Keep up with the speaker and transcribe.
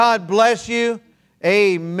God bless you.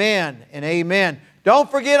 Amen and amen. Don't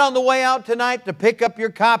forget on the way out tonight to pick up your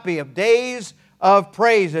copy of Days of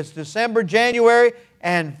Praise. It's December, January,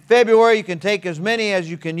 and February. You can take as many as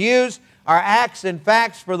you can use. Our Acts and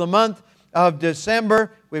Facts for the month of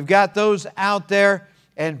December. We've got those out there,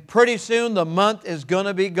 and pretty soon the month is going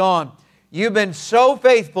to be gone. You've been so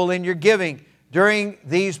faithful in your giving during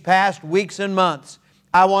these past weeks and months.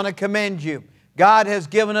 I want to commend you. God has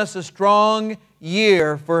given us a strong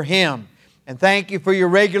year for Him. And thank you for your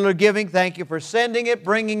regular giving. Thank you for sending it,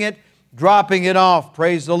 bringing it, dropping it off.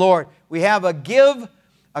 Praise the Lord. We have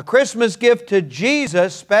a Christmas gift to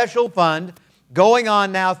Jesus special fund going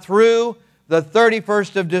on now through the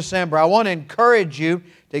 31st of December. I want to encourage you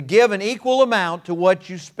to give an equal amount to what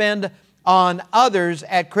you spend on others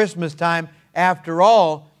at Christmas time. After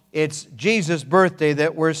all, it's Jesus' birthday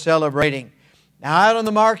that we're celebrating. Now, out on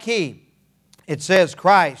the marquee, it says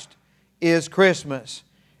Christ is Christmas,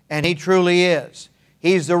 and He truly is.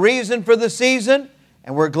 He's the reason for the season,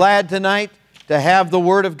 and we're glad tonight to have the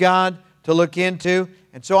Word of God to look into.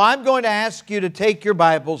 And so I'm going to ask you to take your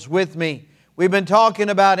Bibles with me. We've been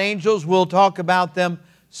talking about angels. We'll talk about them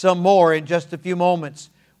some more in just a few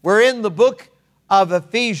moments. We're in the book of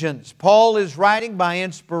Ephesians. Paul is writing by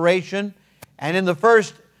inspiration, and in the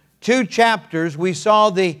first 2 chapters we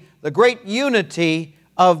saw the great unity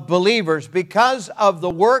of believers because of the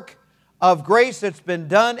work of grace that's been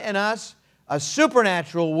done in us, a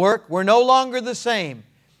supernatural work. We're no longer the same.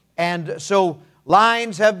 And so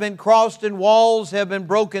lines have been crossed and walls have been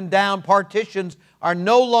broken down. Partitions are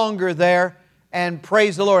no longer there. And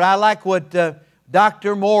praise the Lord. I like what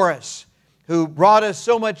Dr. Morris, who brought us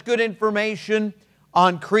so much good information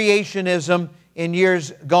on creationism in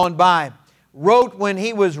years gone by, wrote when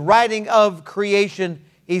he was writing of creation.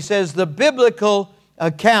 He says, the biblical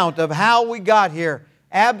account of how we got here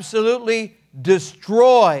absolutely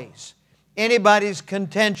destroys anybody's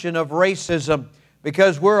contention of racism,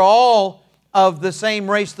 because we're all of the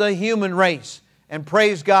same race, the human race, and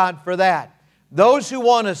praise God for that. Those who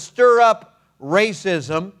want to stir up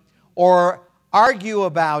racism or argue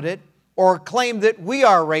about it or claim that we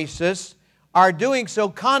are racist are doing so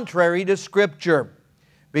contrary to Scripture,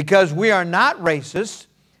 because we are not racist,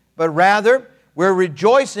 but rather we're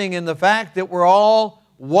rejoicing in the fact that we're all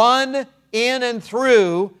one in and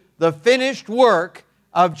through the finished work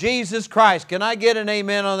of Jesus Christ. Can I get an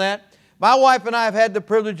amen on that? My wife and I have had the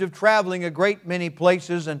privilege of traveling a great many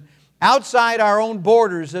places and outside our own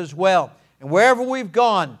borders as well. And wherever we've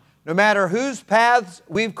gone, no matter whose paths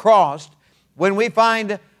we've crossed, when we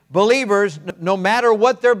find believers, no matter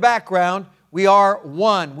what their background, we are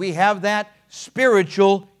one. We have that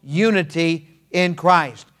spiritual unity in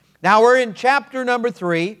Christ. Now we're in chapter number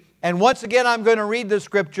 3, and once again I'm going to read the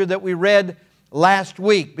scripture that we read last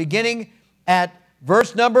week, beginning at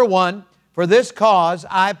verse number 1. For this cause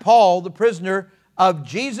I, Paul, the prisoner of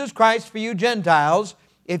Jesus Christ for you Gentiles,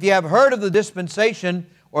 if you have heard of the dispensation,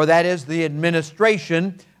 or that is the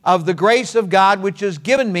administration of the grace of God, which is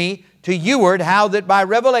given me to youward, how that by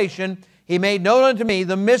revelation He made known unto me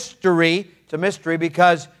the mystery. It's a mystery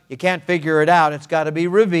because you can't figure it out. It's got to be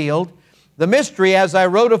revealed. The mystery, as I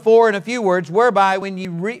wrote afore in a few words, whereby when you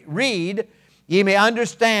read, ye may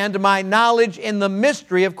understand my knowledge in the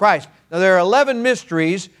mystery of Christ. Now there are 11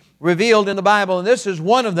 mysteries revealed in the Bible, and this is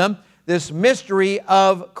one of them, this mystery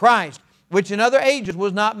of Christ, which in other ages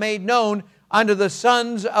was not made known unto the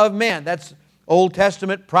sons of men. That's Old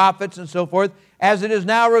Testament prophets and so forth, as it is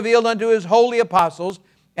now revealed unto His holy apostles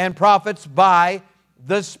and prophets by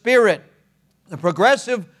the Spirit. The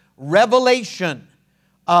progressive revelation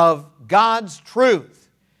of God's truth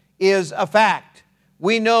is a fact.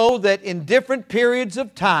 We know that in different periods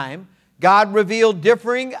of time, God revealed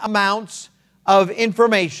differing amounts of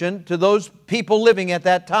information to those people living at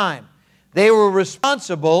that time. They were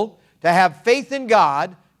responsible to have faith in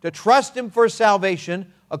God, to trust Him for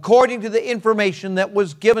salvation according to the information that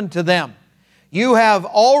was given to them. You have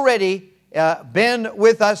already been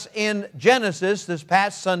with us in Genesis this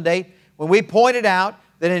past Sunday when we pointed out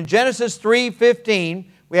that in Genesis 3:15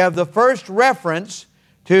 we have the first reference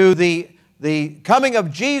to the coming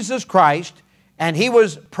of Jesus Christ, and He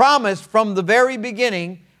was promised from the very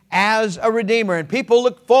beginning as a Redeemer, and people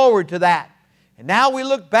look forward to that. And now we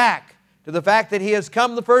look back to the fact that He has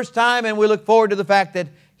come the first time, and we look forward to the fact that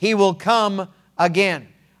He will come again.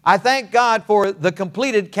 I thank God for the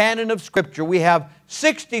completed canon of Scripture. We have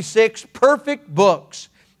 66 perfect books,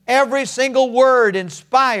 every single word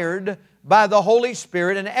inspired by the Holy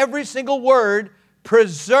Spirit, and every single word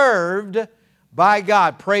preserved by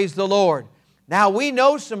God. Praise the Lord. Now we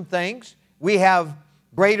know some things. We have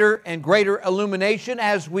greater and greater illumination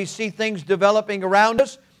as we see things developing around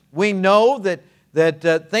us. We know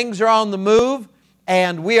that things are on the move,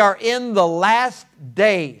 and we are in the last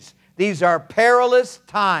days. These are perilous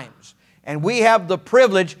times, and we have the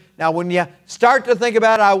privilege. Now, when you start to think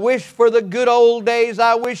about it, I wish for the good old days,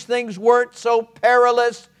 I wish things weren't so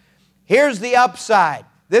perilous. Here's the upside.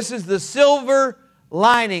 This is the silver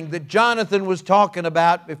lining that Jonathan was talking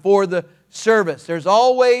about before the service. There's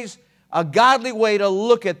always a godly way to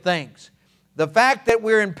look at things. The fact that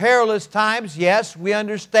we're in perilous times, yes, we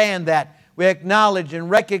understand that. We acknowledge and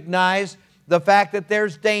recognize the fact that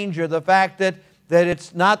there's danger, the fact that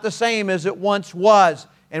it's not the same as it once was,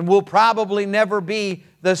 and will probably never be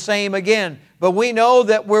the same again. But we know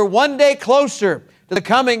that we're one day closer to the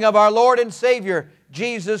coming of our Lord and Savior,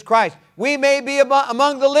 Jesus Christ. We may be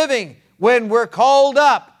among the living when we're called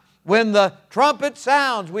up, when the trumpet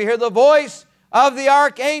sounds, we hear the voice of the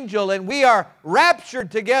archangel, and we are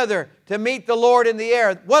raptured together to meet the Lord in the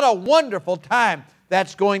air. What a wonderful time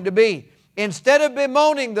that's going to be. Instead of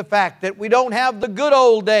bemoaning the fact that we don't have the good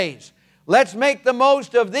old days, let's make the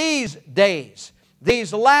most of these days,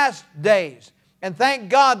 these last days. And thank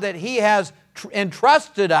God that He has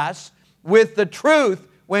entrusted us with the truth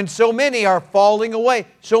when so many are falling away.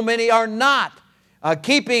 So many are not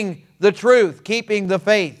keeping the truth, keeping the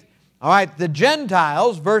faith. All right, the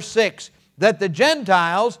Gentiles, verse 6, that the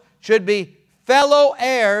Gentiles should be fellow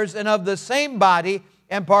heirs and of the same body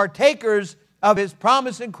and partakers of His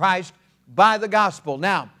promise in Christ by the gospel.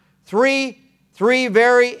 Now, three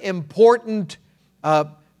very important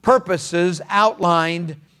purposes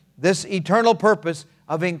outlined, this eternal purpose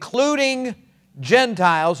of including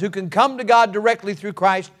Gentiles who can come to God directly through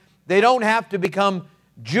Christ. They don't have to become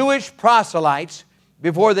Jewish proselytes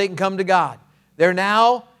before they can come to God. We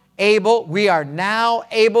are now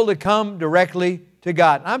able to come directly to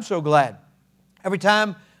God. I'm so glad. Every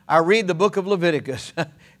time I read the book of Leviticus,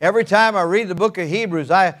 every time I read the book of Hebrews,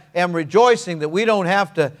 I am rejoicing that we don't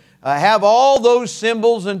have to have all those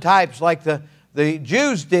symbols and types like the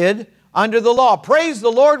Jews did under the law. Praise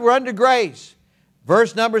the Lord, we're under grace.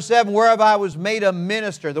 Verse number 7, whereof I was made a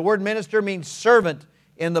minister. The word minister means servant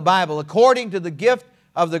in the Bible. According to the gift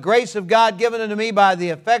of the grace of God given unto me by the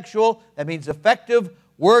effectual, that means effective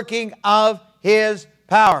working of His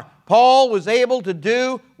power. Paul was able to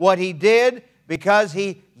do what he did because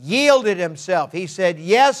he yielded himself. He said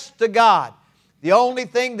yes to God. The only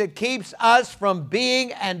thing that keeps us from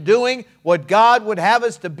being and doing what God would have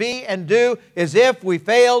us to be and do is if we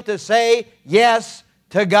fail to say yes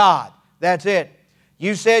to God. That's it.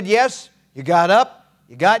 You said yes, you got up,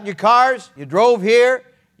 you got in your cars, you drove here,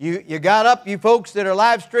 you got up, you folks that are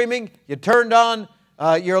live streaming, you turned on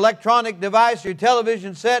your electronic device, your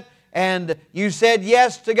television set, and you said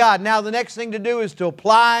yes to God. Now the next thing to do is to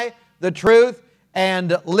apply the truth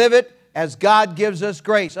and live it as God gives us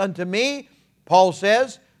grace. Unto me, Paul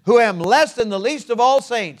says, who am less than the least of all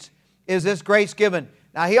saints, is this grace given.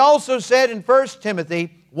 Now he also said in 1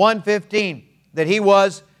 Timothy 1:15 that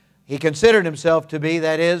he considered himself to be,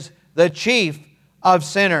 that is, the chief of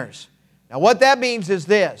sinners. Now what that means is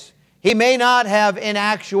this. He may not have in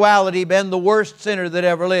actuality been the worst sinner that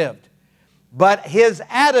ever lived, but his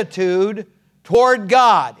attitude toward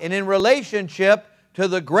God and in relationship to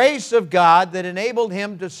the grace of God that enabled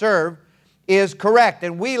him to serve is correct.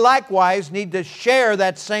 And we likewise need to share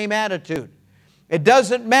that same attitude. It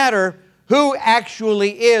doesn't matter who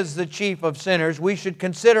actually is the chief of sinners. We should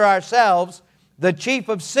consider ourselves the chief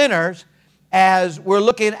of sinners as we're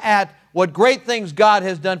looking at what great things God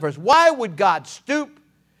has done for us. Why would God stoop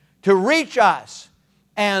to reach us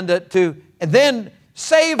and then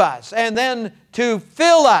save us and then to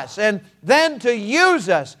fill us and then to use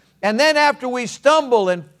us? And then after we stumble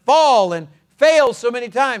and fall and fail so many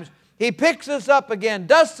times, He picks us up again,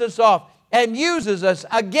 dusts us off, and uses us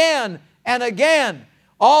again and again.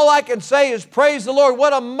 All I can say is praise the Lord.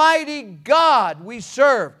 What a mighty God we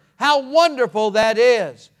serve. How wonderful that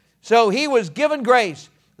is. So He was given grace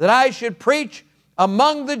that I should preach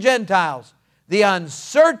among the Gentiles the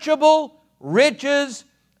unsearchable riches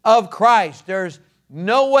of Christ. There's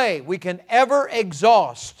no way we can ever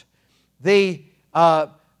exhaust the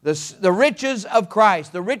riches of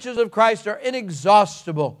Christ. The riches of Christ are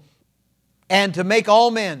inexhaustible. And to make all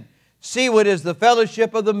men see what is the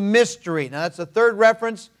fellowship of the mystery. Now that's the third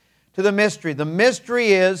reference to the mystery. The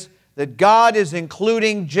mystery is that God is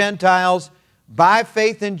including Gentiles by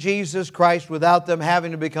faith in Jesus Christ without them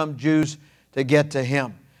having to become Jews to get to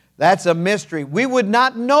Him. That's a mystery. We would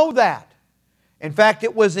not know that. In fact,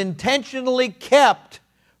 it was intentionally kept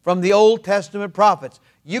from the Old Testament prophets.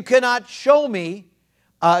 You cannot show me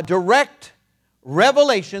a direct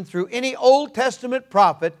revelation through any Old Testament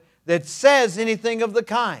prophet that says anything of the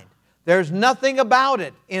kind. There's nothing about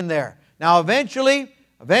it in there. Now eventually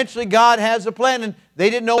God has a plan, and they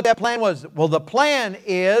didn't know what that plan was. Well, the plan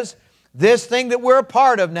is this thing that we're a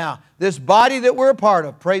part of now, this body that we're a part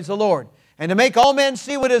of, praise the Lord. And to make all men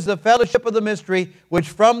see what is the fellowship of the mystery, which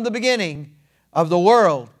from the beginning of the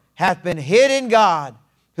world hath been hid in God,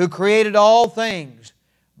 who created all things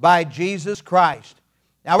by Jesus Christ.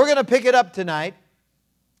 Now we're going to pick it up tonight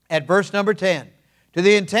at verse number 10. To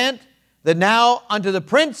the intent that now unto the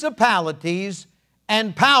principalities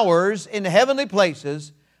and powers in heavenly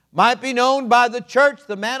places might be known by the church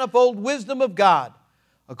the manifold wisdom of God,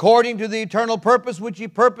 according to the eternal purpose which He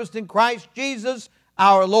purposed in Christ Jesus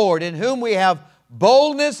our Lord, in whom we have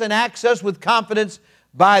boldness and access with confidence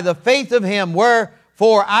by the faith of Him.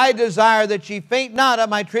 Wherefore I desire that ye faint not at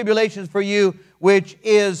my tribulations for you, which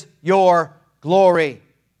is your glory.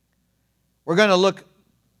 We're going to look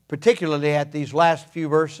particularly at these last few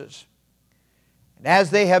verses. And as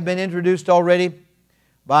they have been introduced already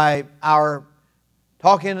by our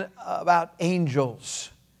talking about angels,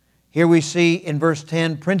 here we see in verse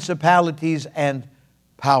 10, principalities and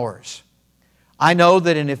powers. I know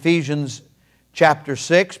that in Ephesians chapter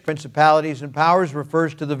 6, principalities and powers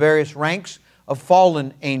refers to the various ranks of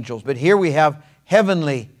fallen angels. But here we have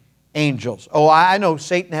heavenly angels. Oh, I know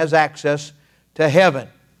Satan has access to heaven.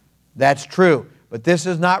 That's true. But this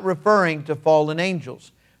is not referring to fallen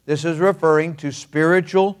angels. This is referring to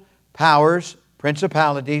spiritual powers,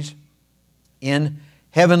 principalities in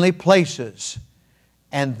heavenly places.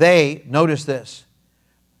 And they, notice this,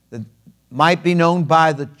 that might be known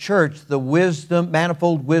by the church the wisdom,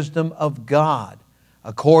 manifold wisdom of God,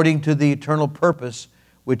 according to the eternal purpose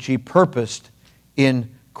which He purposed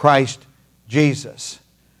in Christ Jesus.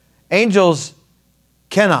 Angels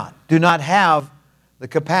do not have the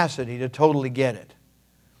capacity to totally get it.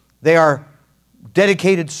 They are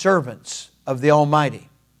dedicated servants of the Almighty.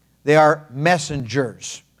 They are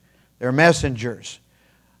messengers. They're messengers.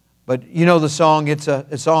 But you know the song, it's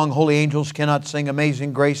a song, Holy Angels Cannot Sing,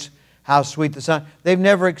 Amazing Grace, How Sweet the Sound. They've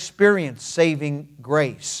never experienced saving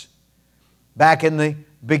grace. Back in the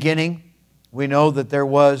beginning, we know that there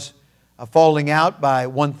was a falling out by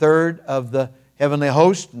 1/3 of the heavenly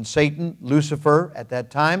host, and Satan, Lucifer at that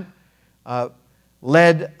time,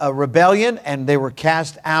 led a rebellion, and they were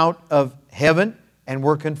cast out of heaven and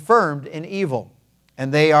were confirmed in evil.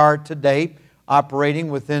 And they are today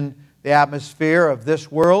operating within the atmosphere of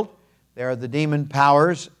this world. They are the demon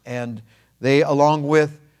powers, and they, along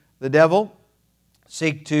with the devil,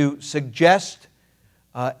 seek to suggest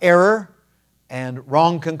error and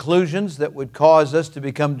wrong conclusions that would cause us to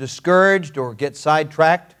become discouraged or get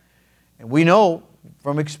sidetracked. And we know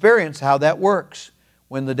from experience how that works.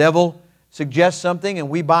 When the devil suggests something and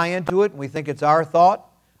we buy into it and we think it's our thought,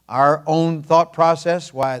 our own thought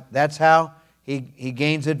process, why, that's how he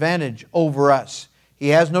gains advantage over us. He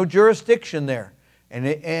has no jurisdiction there.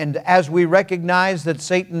 And as we recognize that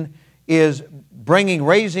Satan is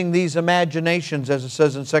raising these imaginations, as it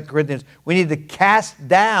says in 2 Corinthians, we need to cast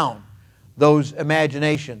down those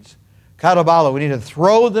imaginations. Karabala, we need to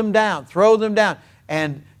throw them down,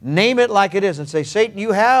 and name it like it is and say, Satan,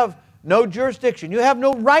 you have no jurisdiction. You have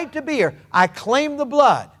no right to be here. I claim the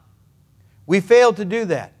blood. We fail to do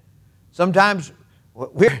that. Sometimes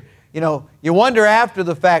you wonder after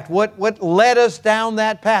the fact what led us down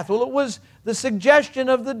that path. Well, it was the suggestion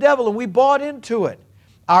of the devil, and we bought into it.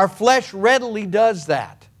 Our flesh readily does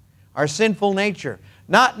that. Our sinful nature.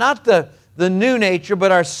 Not the new nature,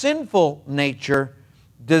 but our sinful nature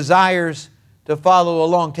desires to follow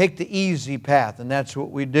along, take the easy path, and that's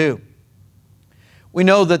what we do. We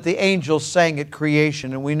know that the angels sang at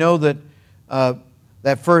creation, and we know that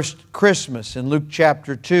that first Christmas in Luke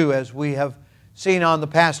chapter 2, as we have seen on the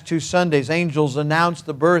past 2 Sundays, angels announced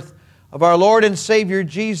the birth of our Lord and Savior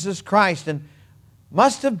Jesus Christ, and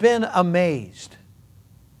must have been amazed.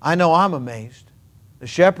 I know I'm amazed. The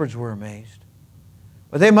shepherds were amazed.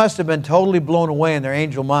 But they must have been totally blown away in their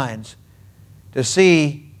angel minds to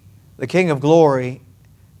see the King of Glory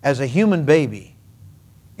as a human baby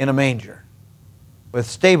in a manger with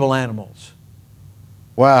stable animals.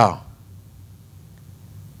 Wow.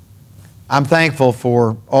 I'm thankful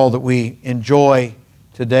for all that we enjoy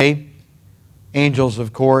today. Angels,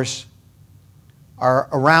 of course, are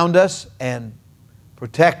around us and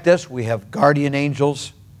protect us. We have guardian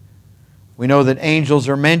angels. We know that angels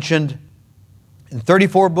are mentioned in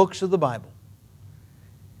 34 books of the Bible.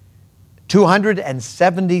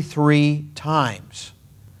 273 times.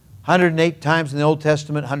 108 times in the Old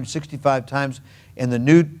Testament, 165 times in the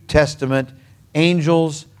New Testament.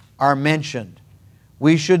 Angels are mentioned.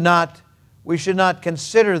 We should not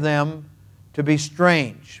consider them to be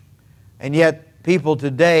strange. And yet people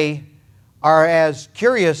today are as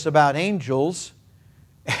curious about angels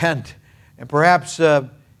and perhaps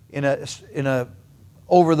in a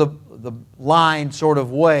over the line sort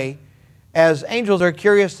of way as angels are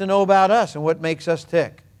curious to know about us and what makes us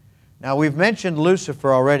tick. Now, we've mentioned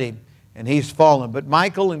Lucifer already, and he's fallen, but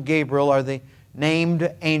Michael and Gabriel are the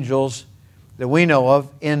named angels that we know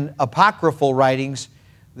of. In apocryphal writings,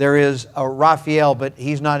 there is a Raphael, but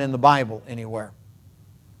he's not in the Bible anywhere.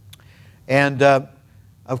 And,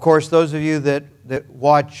 of course, those of you that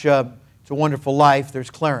watch It's a Wonderful Life, there's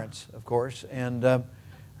Clarence, of course, and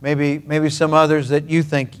maybe some others that you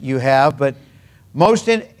think you have, but most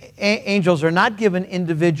angels are not given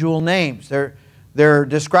individual names. They're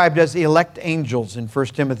described as elect angels in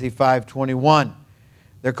 1 Timothy 5:21.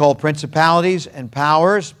 They're called principalities and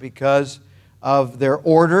powers because of their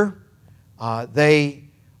order. Some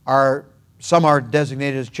are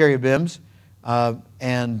designated as cherubims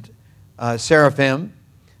and seraphim.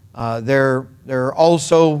 They're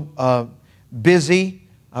also busy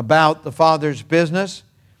about the Father's business.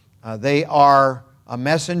 They are a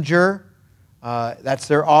messenger. That's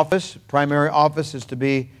their office. Primary office is to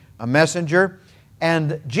be a messenger.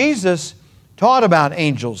 And Jesus taught about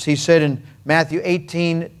angels. He said in Matthew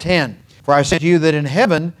 18:10, "For I say to you that in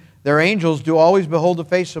heaven their angels do always behold the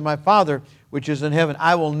face of my Father which is in heaven."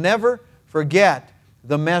 I will never forget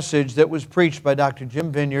the message that was preached by Dr.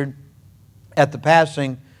 Jim Vineyard at the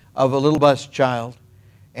passing of a little bus child.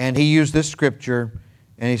 And he used this scripture,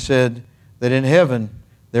 and he said that in heaven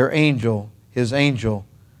their angel, his angel,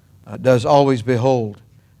 does always behold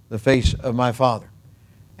the face of my Father.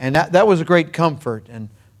 And that was a great comfort, and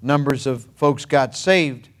numbers of folks got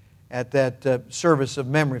saved at that service of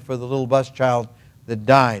memory for the little bus child that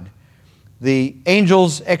died. The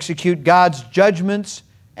angels execute God's judgments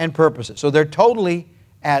and purposes. So they're totally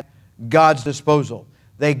at God's disposal.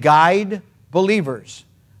 They guide believers.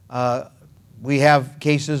 We have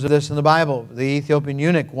cases of this in the Bible. The Ethiopian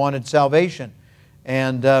eunuch wanted salvation,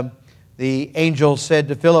 and the angel said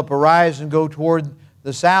to Philip, "Arise and go toward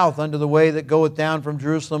the south unto the way that goeth down from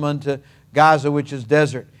Jerusalem unto Gaza, which is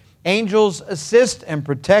desert." Angels assist and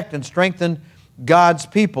protect and strengthen God's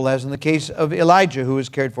people, as in the case of Elijah, who was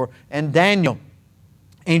cared for, and Daniel.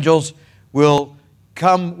 Angels will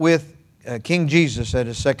come with King Jesus at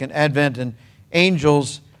His second advent, and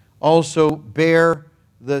angels also bear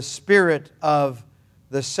the spirit of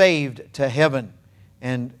the saved to heaven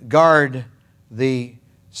and guard the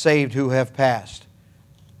saved who have passed.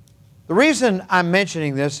 The reason I'm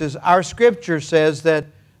mentioning this is our Scripture says that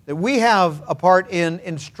we have a part in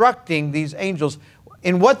instructing these angels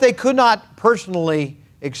in what they could not personally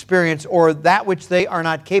experience or that which they are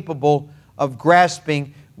not capable of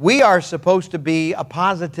grasping. We are supposed to be a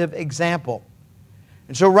positive example.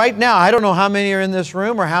 And so right now, I don't know how many are in this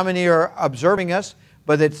room or how many are observing us,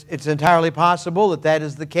 but it's entirely possible that that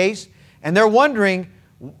is the case. And they're wondering,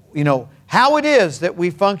 how it is that we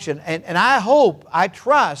function. And I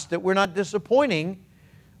trust that we're not disappointing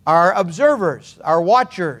our observers, our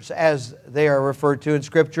watchers, as they are referred to in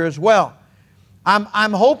Scripture as well.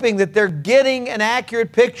 I'm hoping that they're getting an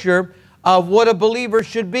accurate picture of what a believer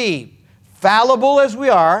should be. Fallible as we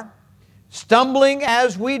are, stumbling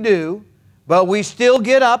as we do, but we still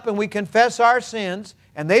get up and we confess our sins,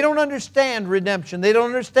 and they don't understand redemption. They don't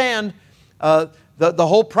understand the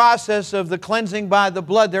whole process of the cleansing by the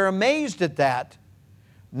blood. They're amazed at that,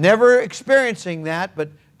 never experiencing that, but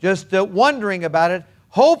just wondering about it.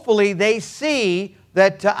 Hopefully they see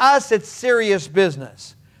that to us it's serious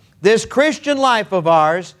business. This Christian life of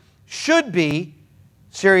ours should be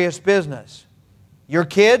serious business. Your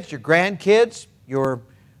kids, your grandkids, your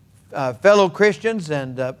fellow Christians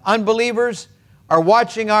and unbelievers are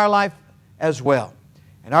watching our life as well.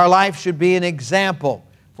 And our life should be an example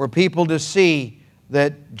for people to see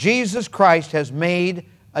that Jesus Christ has made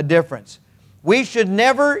a difference. We should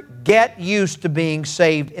never get used to being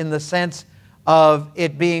saved in the sense of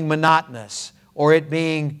it being monotonous or it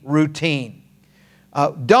being routine.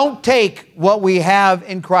 Don't take what we have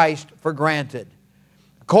in Christ for granted.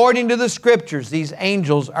 According to the Scriptures, these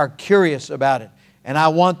angels are curious about it, and I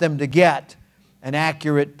want them to get an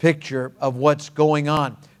accurate picture of what's going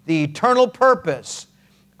on. The eternal purpose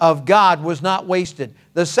of God was not wasted.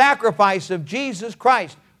 The sacrifice of Jesus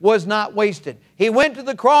Christ was not wasted. He went to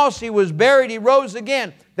the cross, He was buried, He rose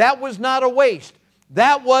again. That was not a waste.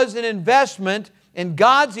 That was an investment in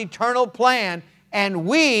God's eternal plan, and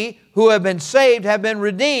we who have been saved, have been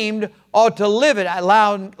redeemed, ought to live it,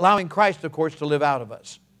 allowing Christ, of course, to live out of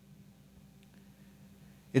us.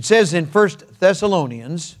 It says in 1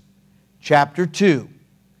 Thessalonians chapter 2,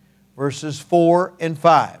 verses 4 and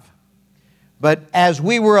 5, But as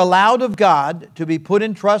we were allowed of God to be put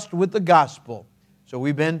in trust with the gospel, so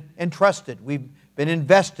we've been entrusted, we've been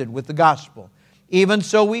invested with the gospel, even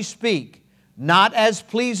so we speak, not as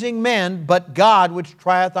pleasing men, but God which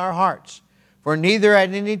trieth our hearts. For neither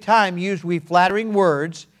at any time use we flattering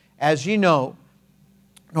words, as ye know,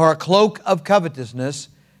 nor a cloak of covetousness.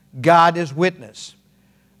 God is witness.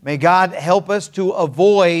 May God help us to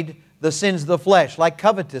avoid the sins of the flesh, like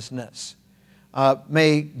covetousness.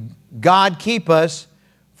 May God keep us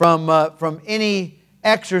from any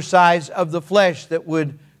exercise of the flesh that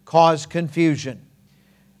would cause confusion.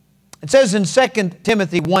 It says in 2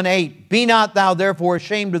 Timothy 1:8, Be not thou therefore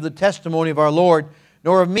ashamed of the testimony of our Lord,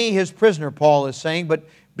 nor of me his prisoner, Paul is saying, but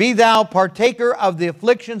be thou partaker of the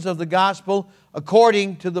afflictions of the gospel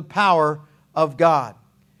according to the power of God.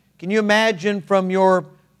 Can you imagine from your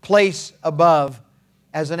place above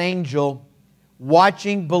as an angel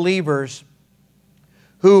watching believers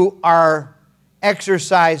who are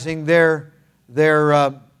exercising their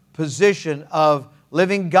position of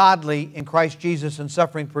living godly in Christ Jesus and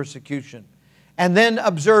suffering persecution, and then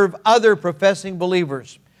observe other professing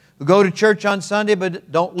believers who go to church on Sunday but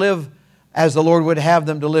don't live as the Lord would have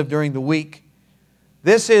them to live during the week?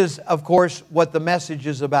 This is, of course, what the message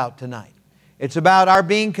is about tonight. It's about our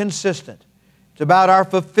being consistent. It's about our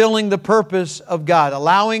fulfilling the purpose of God,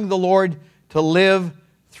 allowing the Lord to live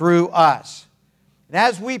through us. And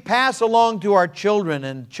as we pass along to our children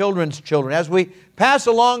and children's children, as we pass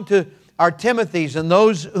along to our Timothys and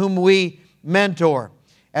those whom we mentor,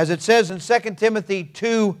 as it says in 2 Timothy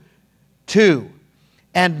 2:2,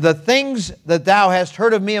 And the things that thou hast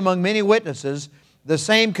heard of me among many witnesses, the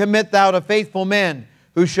same commit thou to faithful men,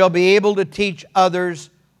 who shall be able to teach others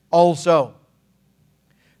also.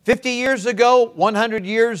 50 years ago, 100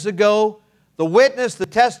 years ago, the witness, the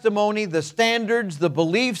testimony, the standards, the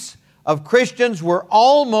beliefs of Christians were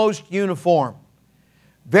almost uniform.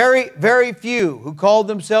 Very, very few who called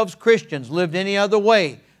themselves Christians lived any other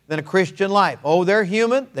way than a Christian life. Oh, they're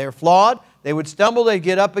human, they're flawed, they would stumble, they'd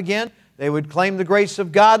get up again, they would claim the grace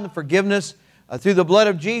of God and the forgiveness through the blood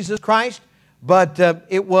of Jesus Christ. But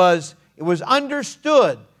it was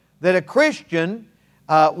understood that a Christian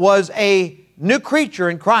was a new creature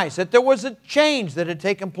in Christ, that there was a change that had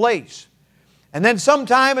taken place. And then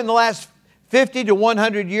sometime in the last 50 to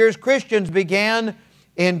 100 years, Christians began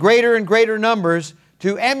in greater and greater numbers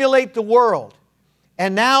to emulate the world.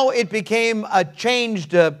 And now it became a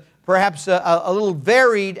changed, perhaps a little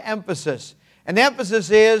varied emphasis. And the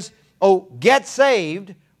emphasis is, get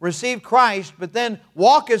saved, receive Christ, but then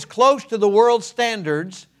walk as close to the world's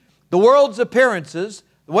standards, the world's appearances,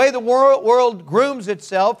 the way the world grooms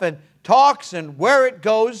itself and talks and where it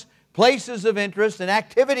goes, places of interest and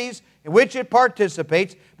activities in which it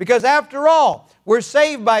participates, because after all, we're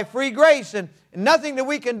saved by free grace, and nothing that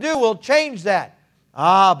we can do will change that.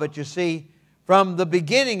 But you see, from the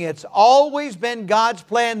beginning, it's always been God's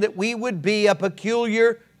plan that we would be a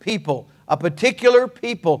peculiar people, a particular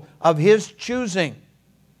people of His choosing.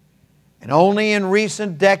 And only in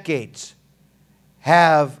recent decades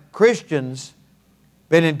have Christians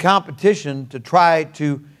been in competition to try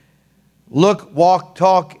to look, walk,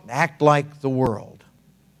 talk, and act like the world.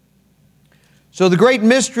 So the great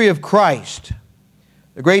mystery of Christ,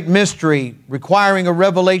 the great mystery requiring a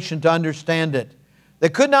revelation to understand it,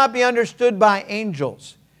 that could not be understood by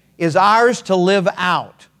angels, is ours to live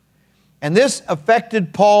out. And this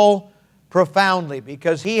affected Paul profoundly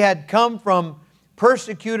because he had come from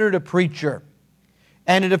persecutor to preacher.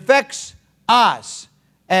 And it affects us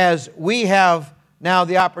as we have now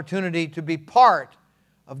the opportunity to be part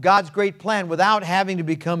of God's great plan without having to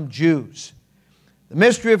become Jews. The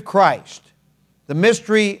mystery of Christ, the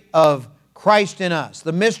mystery of Christ in us,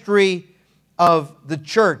 the mystery of the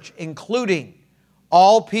church, including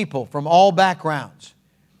all people from all backgrounds.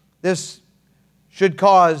 This should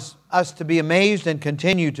cause us to be amazed and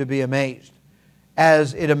continue to be amazed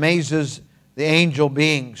as it amazes the angel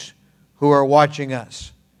beings who are watching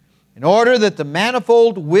us. In order that the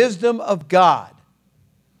manifold wisdom of God,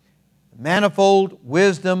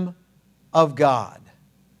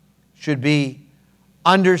 should be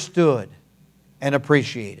understood and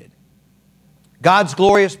appreciated. God's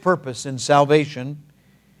glorious purpose in salvation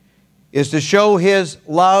is to show His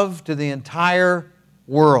love to the entire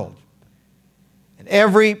world. And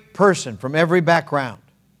every person from every background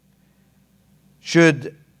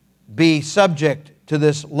should be subject to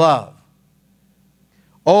this love.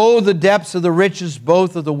 Oh, the depths of the riches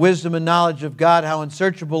both of the wisdom and knowledge of God, how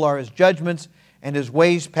unsearchable are His judgments and His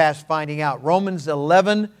ways past finding out. Romans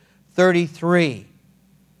 11:33.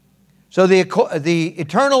 So the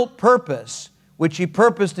eternal purpose which He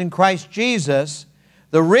purposed in Christ Jesus,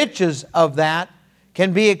 the riches of that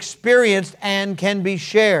can be experienced and can be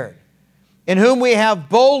shared. In whom we have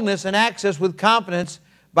boldness and access with confidence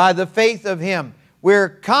by the faith of Him. We're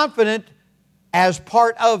confident as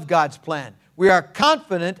part of God's plan. We are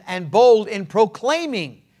confident and bold in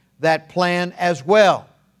proclaiming that plan as well.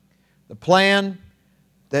 The plan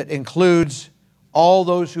that includes all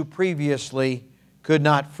those who previously could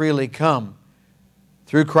not freely come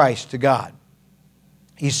through Christ to God.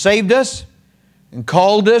 He saved us and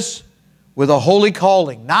called us with a holy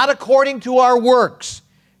calling, not according to our works,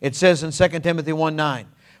 it says in 2 Timothy 1:9,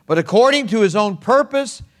 but according to His own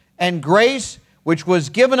purpose and grace, which was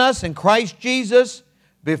given us in Christ Jesus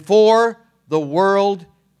before the world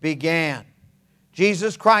began.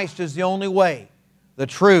 Jesus Christ is the only way, the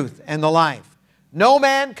truth, and the life. No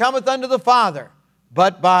man cometh unto the Father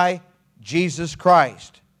but by Jesus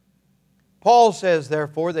Christ. Paul says,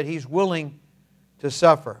 therefore, that he's willing to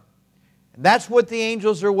suffer. And that's what the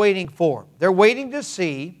angels are waiting for. They're waiting to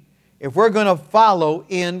see if we're going to follow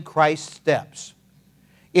in Christ's steps.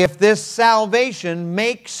 If this salvation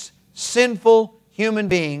makes sinful human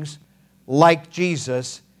beings like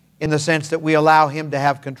Jesus in the sense that we allow Him to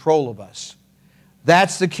have control of us.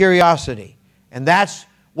 That's the curiosity. And that's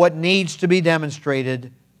what needs to be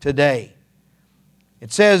demonstrated today.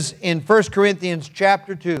 It says in 1 Corinthians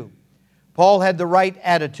chapter 2, Paul had the right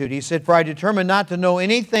attitude. He said, "For I determined not to know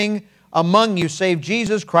anything among you save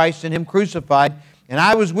Jesus Christ and Him crucified. And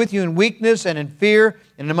I was with you in weakness and in fear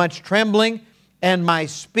and in much trembling. And my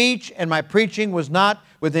speech and my preaching was not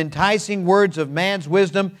with enticing words of man's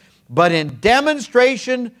wisdom, but in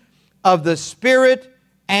demonstration of the Spirit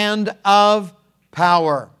and of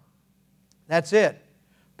power." That's it.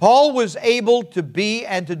 Paul was able to be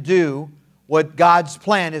and to do what God's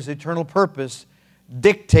plan, His eternal purpose,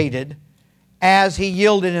 dictated as he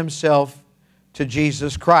yielded himself to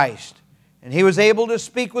Jesus Christ. And he was able to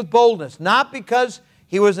speak with boldness, not because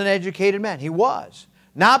he was an educated man. He was.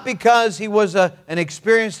 Not because he was an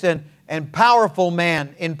experienced and powerful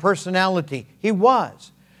man in personality. He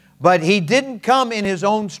was. But he didn't come in his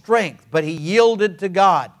own strength, but he yielded to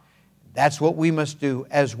God. That's what we must do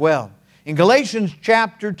as well. In Galatians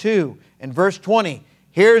chapter 2 and verse 20,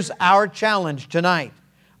 here's our challenge tonight.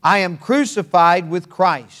 "I am crucified with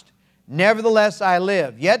Christ. Nevertheless I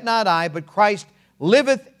live. Yet not I, but Christ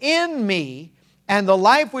liveth in me. And the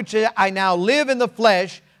life which I now live in the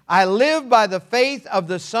flesh, I live by the faith of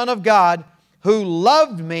the Son of God, who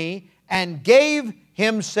loved me and gave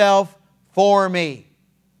Himself for me."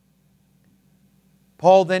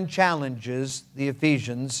 Paul then challenges the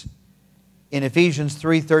Ephesians in Ephesians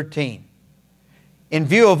 3:13. In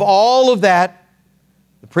view of all of that,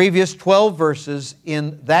 the previous 12 verses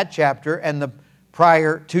in that chapter and the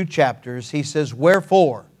prior 2 chapters, he says,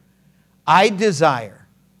 "Wherefore I desire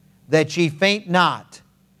that ye faint not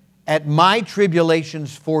at my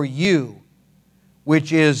tribulations for you,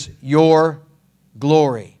 which is your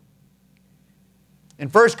glory." In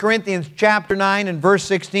 1 Corinthians chapter 9 and verse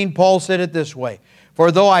 16, Paul said it this way,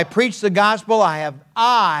 "For though I preach the gospel,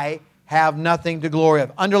 I have nothing to glory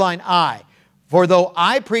of." Underline I. "For though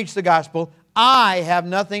I preach the gospel, I have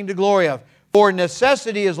nothing to glory of. For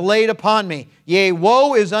necessity is laid upon me. Yea,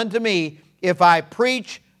 woe is unto me if I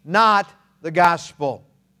preach not the gospel."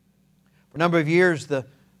 For a number of years, the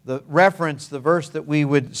reference, the verse that we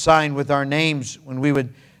would sign with our names when we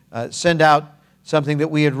would send out something that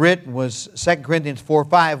we had written was 2 Corinthians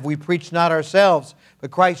 4:5. "We preach not ourselves,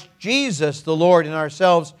 but Christ Jesus the Lord, and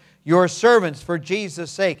ourselves your servants for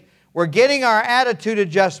Jesus' sake." We're getting our attitude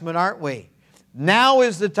adjustment, aren't we? Now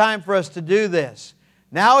is the time for us to do this.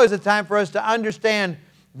 Now is the time for us to understand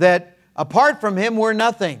that apart from Him, we're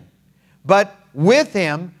nothing. But with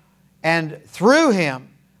Him and through Him,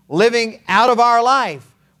 living out of our life,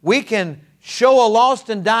 we can show a lost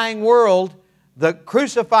and dying world the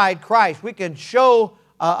crucified Christ. We can show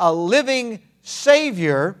a living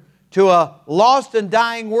Savior to a lost and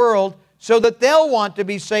dying world so that they'll want to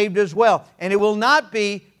be saved as well. And it will not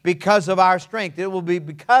be because of our strength. It will be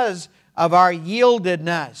because of our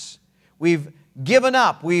yieldedness. We've given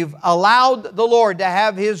up. We've allowed the Lord to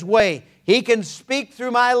have His way. He can speak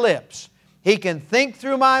through my lips. He can think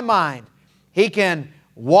through my mind. He can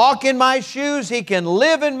walk in my shoes. He can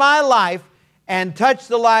live in my life and touch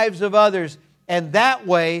the lives of others. And that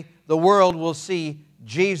way, the world will see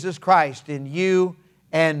Jesus Christ in you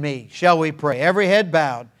and me. Shall we pray? Every head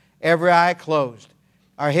bowed, every eye closed.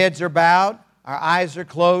 Our heads are bowed, our eyes are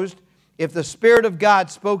closed. If the Spirit of God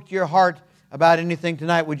spoke to your heart about anything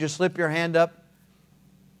tonight, would you slip your hand up?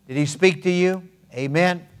 Did He speak to you?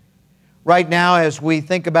 Amen. Right now, as we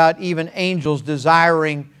think about even angels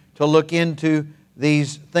desiring to look into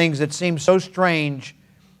these things that seem so strange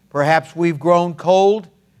Perhaps we've grown cold,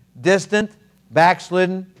 distant,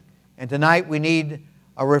 backslidden, and tonight we need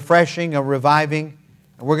a refreshing, a reviving,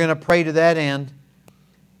 and we're going to pray to that end.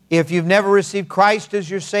 If you've never received Christ as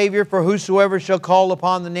your Savior, for whosoever shall call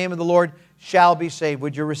upon the name of the Lord shall be saved.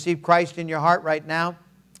 Would you receive Christ in your heart right now?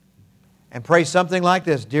 And pray something like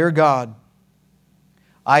this: Dear God,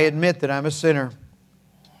 I admit that I'm a sinner.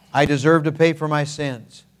 I deserve to pay for my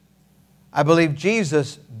sins. I believe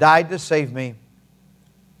Jesus died to save me.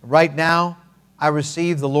 Right now, I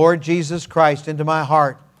receive the Lord Jesus Christ into my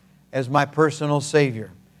heart as my personal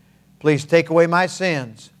Savior. Please take away my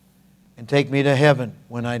sins and take me to heaven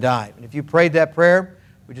when I die. And if you prayed that prayer,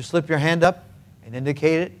 would you slip your hand up and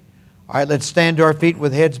indicate it? All right, let's stand to our feet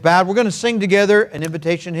with heads bowed. We're going to sing together an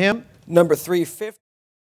invitation hymn. Number 350.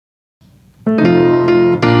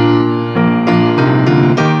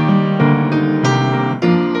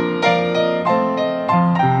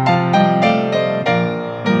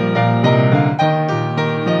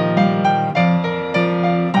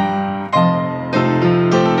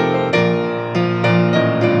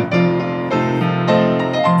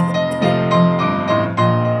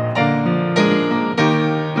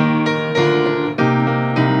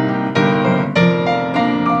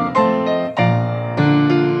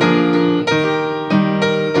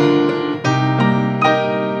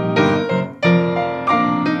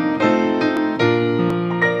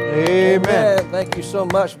 Amen. Thank you so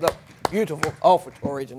much for that beautiful offertory tonight.